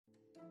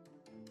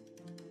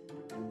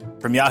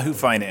From Yahoo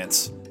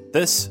Finance,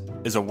 this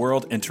is A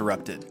World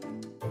Interrupted.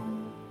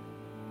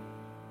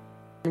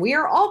 We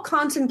are all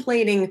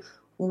contemplating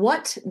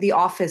what the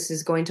office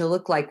is going to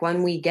look like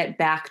when we get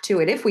back to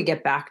it, if we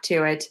get back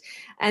to it.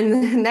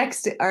 And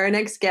our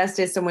next guest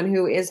is someone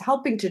who is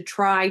helping to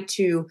try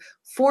to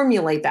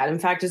formulate that. In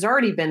fact, has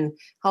already been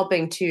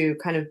helping to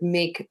kind of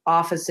make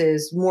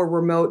offices more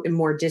remote and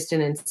more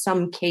distant in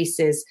some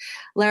cases.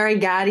 Larry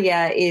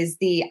Gaddia is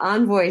the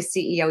Envoy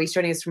CEO. He's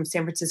joining us from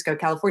San Francisco,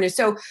 California.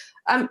 So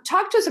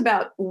talk to us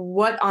about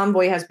what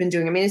Envoy has been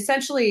doing. I mean,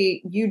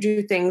 essentially, you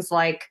do things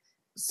like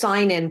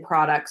sign-in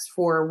products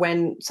for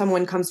when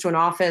someone comes to an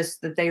office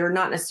that they are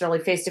not necessarily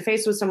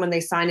face-to-face with someone, they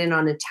sign in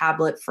on a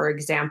tablet, for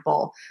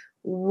example.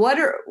 What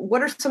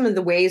are some of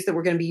the ways that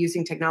we're going to be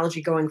using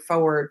technology going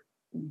forward,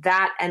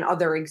 that and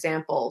other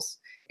examples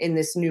in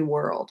this new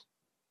world?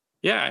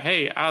 Yeah.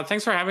 Hey,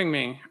 thanks for having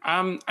me.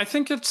 I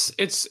think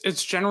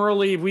it's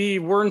generally,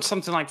 we're in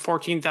something like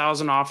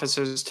 14,000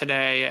 offices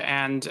today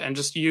and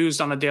just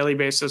used on a daily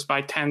basis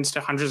by tens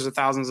to hundreds of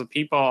thousands of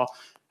people.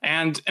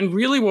 And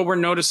really what we're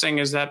noticing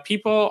is that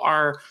people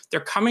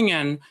they're coming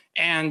in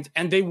and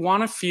they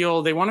want to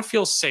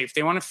feel safe.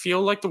 They want to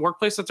feel like the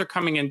workplace that they're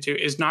coming into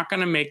is not going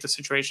to make the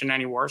situation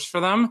any worse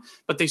for them,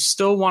 but they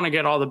still want to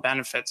get all the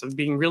benefits of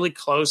being really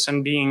close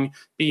and being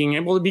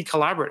able to be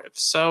collaborative.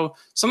 So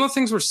some of the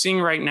things we're seeing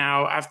right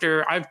now,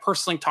 after I've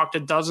personally talked to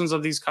dozens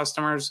of these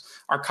customers,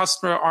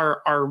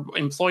 our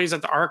employees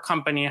at our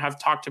company have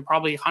talked to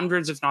probably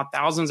hundreds, if not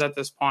thousands at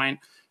this point.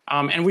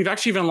 And we've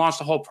actually even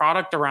launched a whole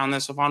product around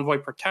this of Envoy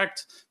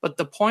Protect. But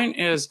the point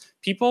is,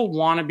 people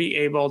want to be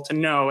able to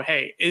know,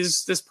 hey,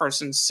 is this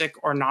person sick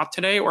or not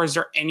today? Or is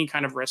there any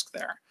kind of risk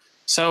there?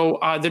 So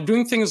they're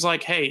doing things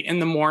like, hey, in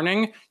the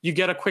morning, you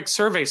get a quick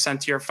survey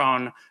sent to your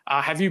phone.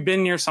 Have you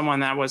been near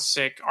someone that was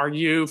sick? Are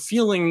you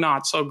feeling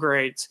not so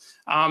great?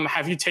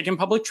 Have you taken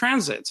public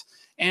transit?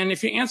 And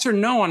if you answer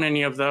no on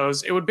any of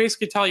those, it would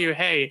basically tell you,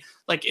 hey,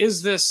 like,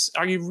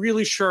 are you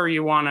really sure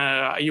you want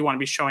to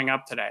be showing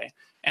up today?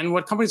 And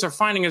what companies are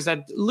finding is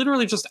that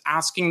literally just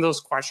asking those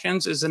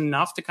questions is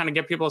enough to kind of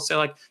get people to say,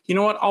 like, you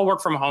know what, I'll work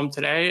from home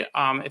today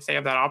if they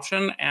have that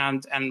option,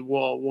 and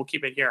we'll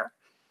keep it here.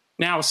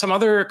 Now, some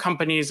other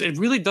companies, it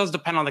really does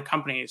depend on the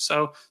company.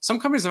 So some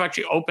companies have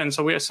actually opened.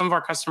 So some of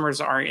our customers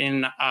are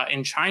in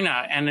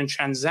China and in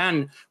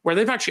Shenzhen, where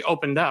they've actually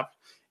opened up.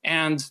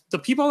 And the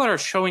people that are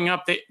showing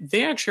up,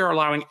 they actually are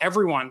allowing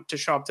everyone to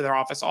show up to their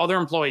office, all their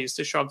employees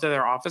to show up to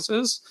their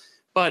offices.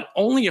 But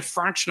only a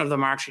fraction of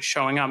them are actually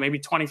showing up, maybe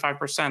 25%,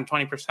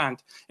 20%. And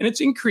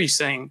it's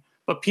increasing,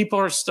 but people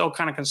are still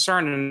kind of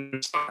concerned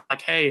and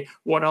like, hey,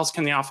 what else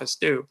can the office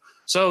do?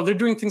 So they're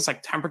doing things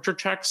like temperature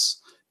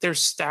checks. They're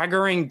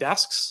staggering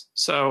desks.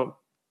 So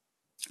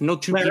no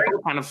two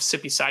people kind of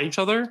sit beside each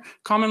other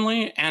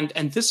commonly. And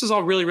this is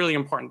all really, really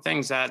important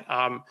things that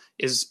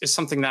is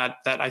something that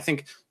I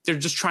think they're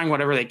just trying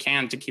whatever they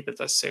can to keep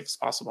it as safe as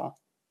possible.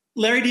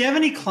 Larry, do you have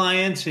any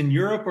clients in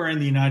Europe or in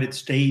the United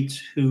States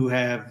who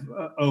have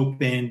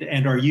opened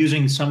and are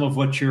using some of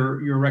what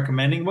you're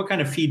recommending? What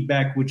kind of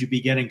feedback would you be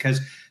getting?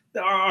 Because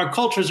our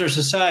cultures, our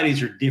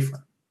societies are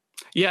different.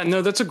 Yeah,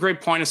 no, that's a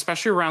great point,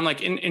 especially around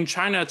like in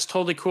China, it's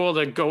totally cool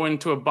to go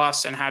into a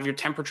bus and have your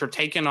temperature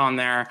taken on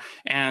there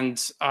and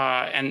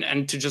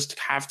to just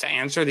have to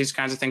answer these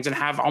kinds of things and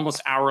have almost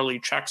hourly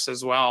checks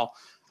as well.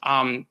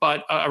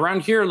 But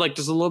around here, like,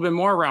 there's a little bit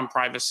more around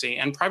privacy,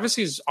 and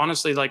privacy is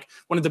honestly like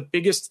one of the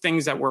biggest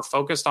things that we're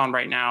focused on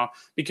right now,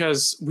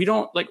 because we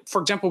don't, like,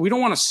 for example, we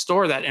don't want to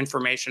store that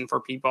information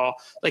for people.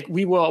 Like,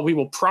 we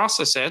will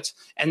process it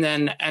and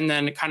then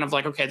kind of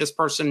like, okay, this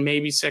person may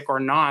be sick or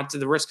not,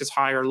 the risk is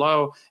high or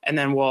low, and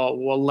then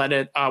we'll let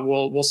it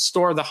we'll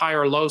store the high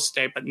or low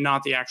state, but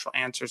not the actual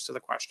answers to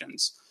the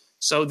questions.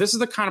 So this is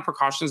the kind of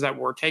precautions that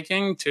we're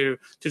taking to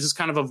just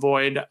kind of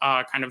avoid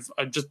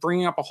just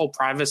bringing up a whole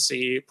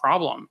privacy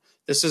problem.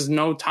 This is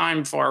no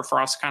time for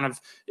us kind of,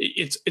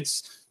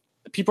 it's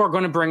people are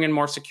going to bring in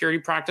more security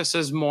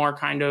practices, more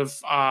kind of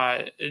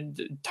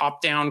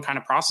top-down kind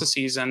of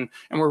processes, and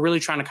we're really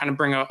trying to kind of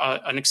bring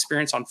an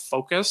experience on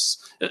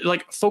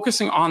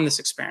focusing on this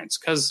experience,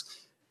 because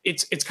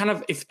it's kind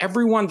of, if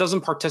everyone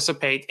doesn't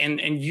participate in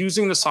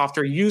using the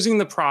software, using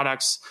the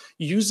products,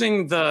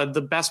 using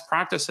the best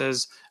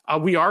practices,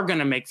 we are going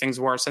to make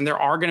things worse, and there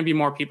are going to be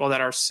more people that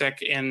are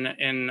sick in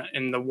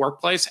the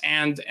workplace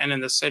and in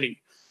the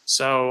city.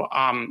 So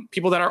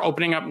people that are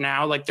opening up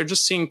now, like, they're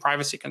just seeing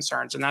privacy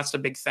concerns, and that's the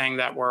big thing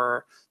that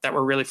we're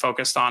really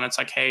focused on. It's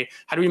like, hey,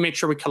 how do we make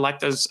sure we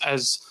collect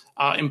as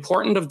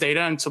important of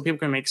data, and so people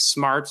can make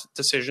smart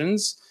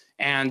decisions?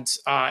 And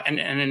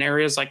in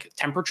areas like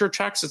temperature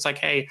checks, it's like,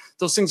 hey,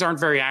 those things aren't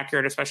very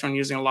accurate, especially when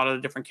using a lot of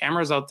the different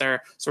cameras out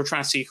there. So we're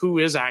trying to see who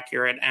is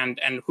accurate and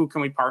who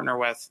can we partner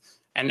with.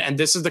 And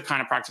this is the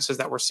kind of practices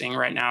that we're seeing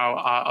right now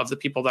of the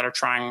people that are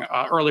trying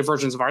early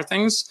versions of our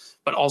things,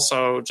 but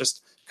also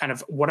just kind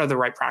of what are the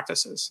right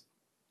practices.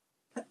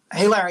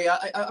 Hey, Larry,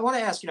 I want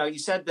to ask, you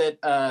said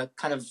that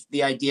kind of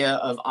the idea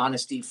of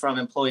honesty from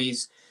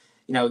employees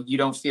you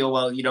don't feel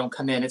well, you don't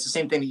come in. It's the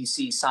same thing that you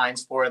see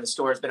signs for in the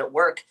stores, but at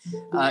work,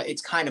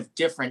 it's kind of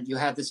different. You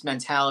have this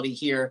mentality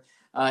here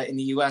in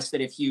the US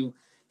that if you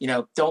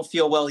don't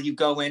feel well, you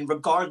go in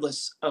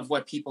regardless of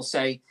what people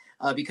say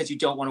because you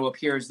don't want to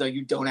appear as though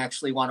you don't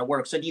actually want to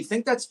work. So do you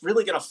think that's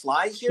really going to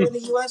fly here in the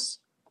US?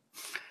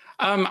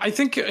 I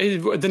think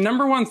the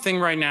number one thing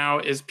right now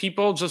is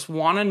people just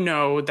want to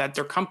know that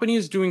their company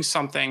is doing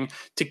something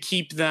to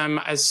keep them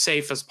as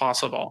safe as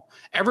possible.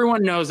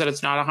 Everyone knows that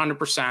it's not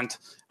 100%.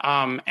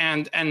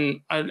 And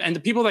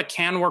the people that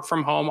can work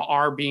from home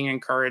are being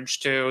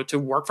encouraged to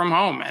work from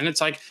home. And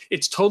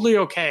it's totally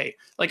okay.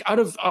 Like out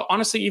of,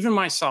 honestly, even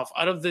myself,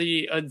 out of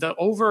the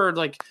over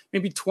like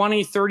maybe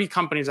 20, 30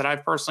 companies that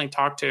I've personally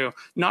talked to,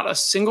 not a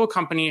single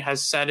company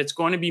has said it's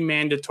going to be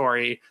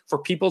mandatory for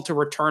people to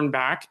return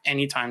back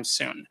anytime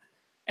soon.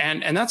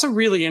 And that's a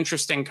really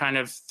interesting kind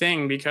of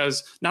thing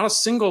because not a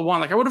single one,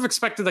 like I would have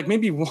expected like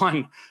maybe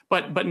one,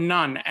 but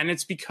none. And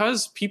it's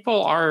because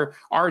people are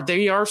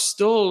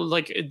still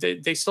like,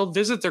 they still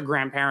visit their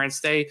grandparents.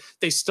 They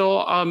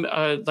still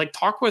like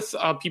talk with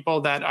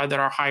people that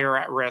are higher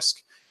at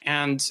risk.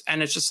 And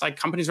it's just like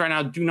companies right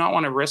now do not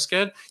want to risk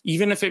it,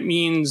 even if it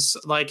means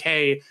like,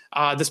 hey,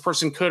 this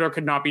person could or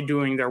could not be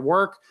doing their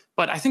work.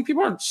 But I think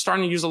people are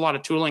starting to use a lot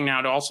of tooling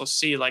now to also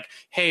see like,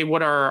 hey,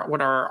 what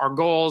are our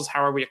goals?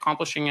 How are we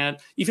accomplishing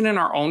it? Even in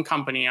our own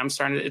company,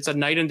 it's a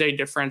night and day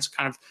difference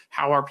kind of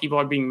how our people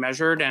are being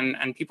measured and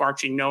people are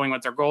actually knowing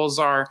what their goals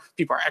are.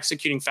 People are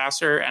executing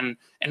faster. And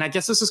I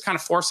guess this is kind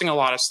of forcing a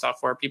lot of stuff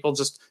where people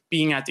just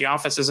being at the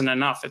office isn't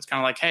enough. It's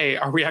kind of like, hey,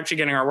 are we actually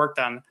getting our work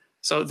done?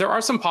 So there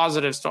are some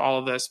positives to all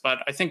of this, but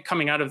I think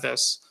coming out of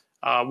this,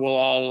 we'll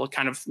all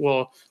kind of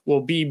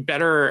will be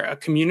better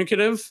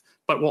communicative,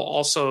 but we'll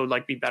also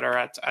like be better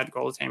at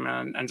goal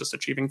attainment and just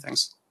achieving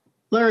things.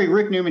 Larry,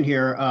 Rick Newman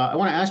here. I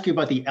want to ask you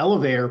about the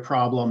elevator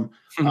problem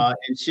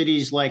in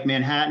cities like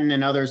Manhattan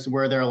and others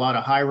where there are a lot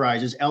of high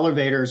rises.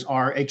 Elevators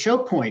are a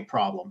choke point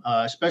problem,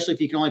 especially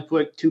if you can only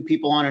put 2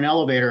 people on an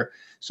elevator.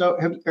 So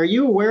are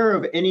you aware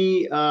of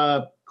any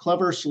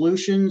clever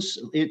solutions,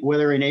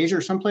 whether in Asia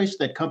or someplace,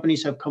 that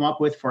companies have come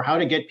up with for how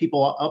to get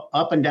people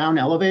up and down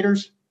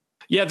elevators?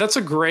 Yeah, that's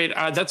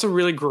a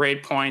really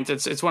great point.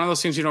 It's one of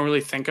those things you don't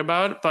really think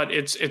about, but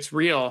it's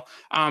real.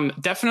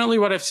 Definitely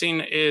what I've seen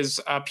is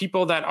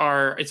people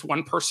it's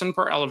one person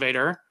per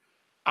elevator.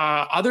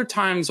 Other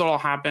times what will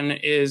happen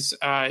is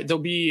there'll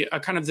be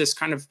a kind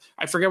of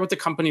I forget what the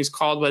company's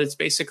called, but it's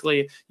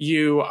basically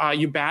you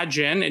badge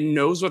in, it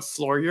knows what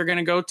floor you're going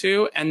to go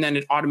to, and then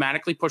it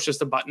automatically pushes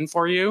the button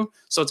for you.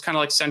 So it's kind of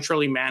like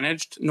centrally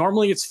managed.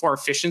 Normally it's for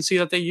efficiency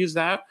that they use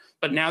that,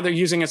 but now they're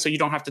using it so you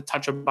don't have to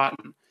touch a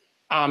button.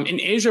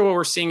 In Asia, what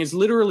we're seeing is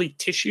literally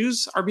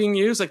tissues are being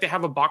used. Like they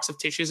have a box of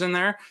tissues in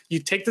there. You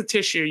take the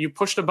tissue, you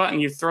push the button,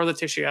 you throw the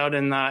tissue out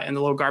in the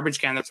little garbage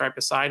can that's right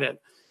beside it.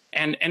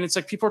 And it's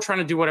like people are trying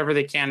to do whatever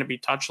they can to be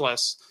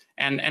touchless.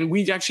 And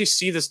we actually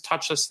see this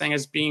touchless thing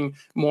as being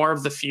more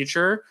of the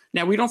future.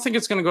 Now, we don't think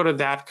it's going to go to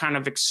that kind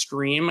of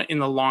extreme in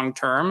the long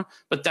term,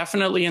 but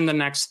definitely in the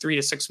next 3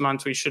 to 6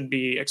 months, we should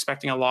be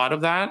expecting a lot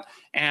of that.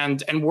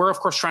 And we're, of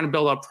course, trying to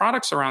build up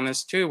products around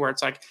this too, where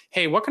it's like,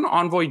 hey, what can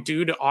Envoy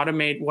do to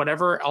automate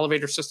whatever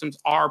elevator systems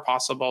are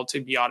possible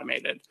to be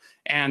automated?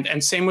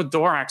 And same with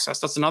door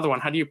access. That's another one.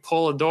 How do you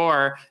pull a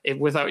door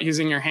without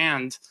using your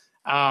hand?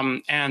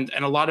 And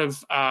a lot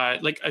of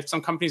like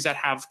some companies that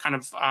have kind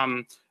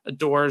of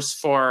doors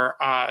for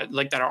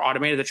like that are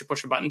automated that you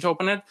push a button to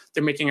open it,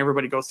 they're making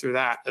everybody go through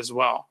that as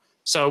well.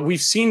 So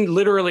we've seen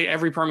literally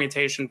every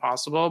permutation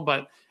possible,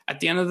 but at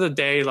the end of the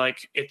day,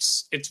 like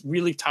it's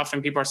really tough,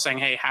 and people are saying,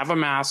 hey, have a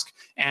mask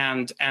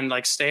and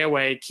like stay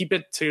away, keep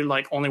it to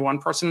like only one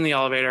person in the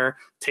elevator,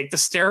 take the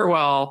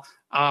stairwell.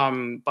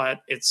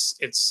 But it's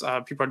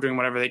people are doing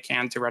whatever they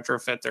can to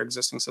retrofit their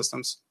existing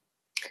systems.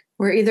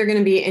 We're either going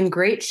to be in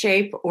great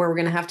shape or we're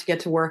going to have to get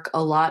to work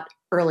a lot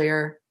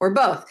earlier, or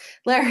both.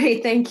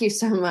 Larry, thank you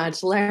so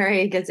much.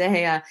 Larry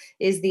Gadea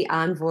is the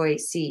Envoy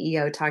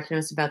CEO, talking to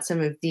us about some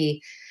of the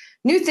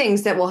new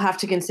things that we'll have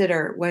to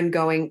consider when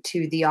going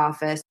to the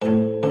office.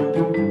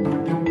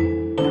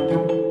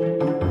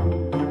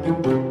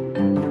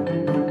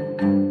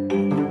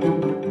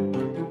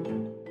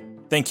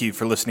 Thank you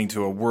for listening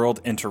to A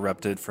World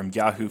Interrupted from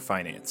Yahoo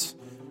Finance.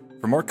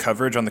 For more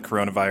coverage on the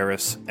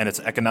coronavirus and its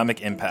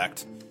economic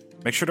impact,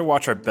 make sure to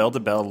watch our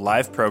bell-to-bell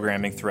live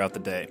programming throughout the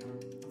day.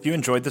 If you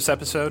enjoyed this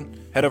episode,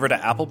 head over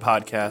to Apple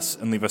Podcasts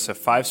and leave us a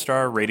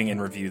 5-star rating and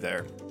review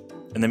there.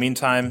 In the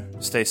meantime,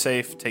 stay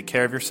safe, take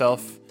care of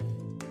yourself,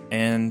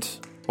 and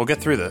we'll get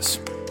through this.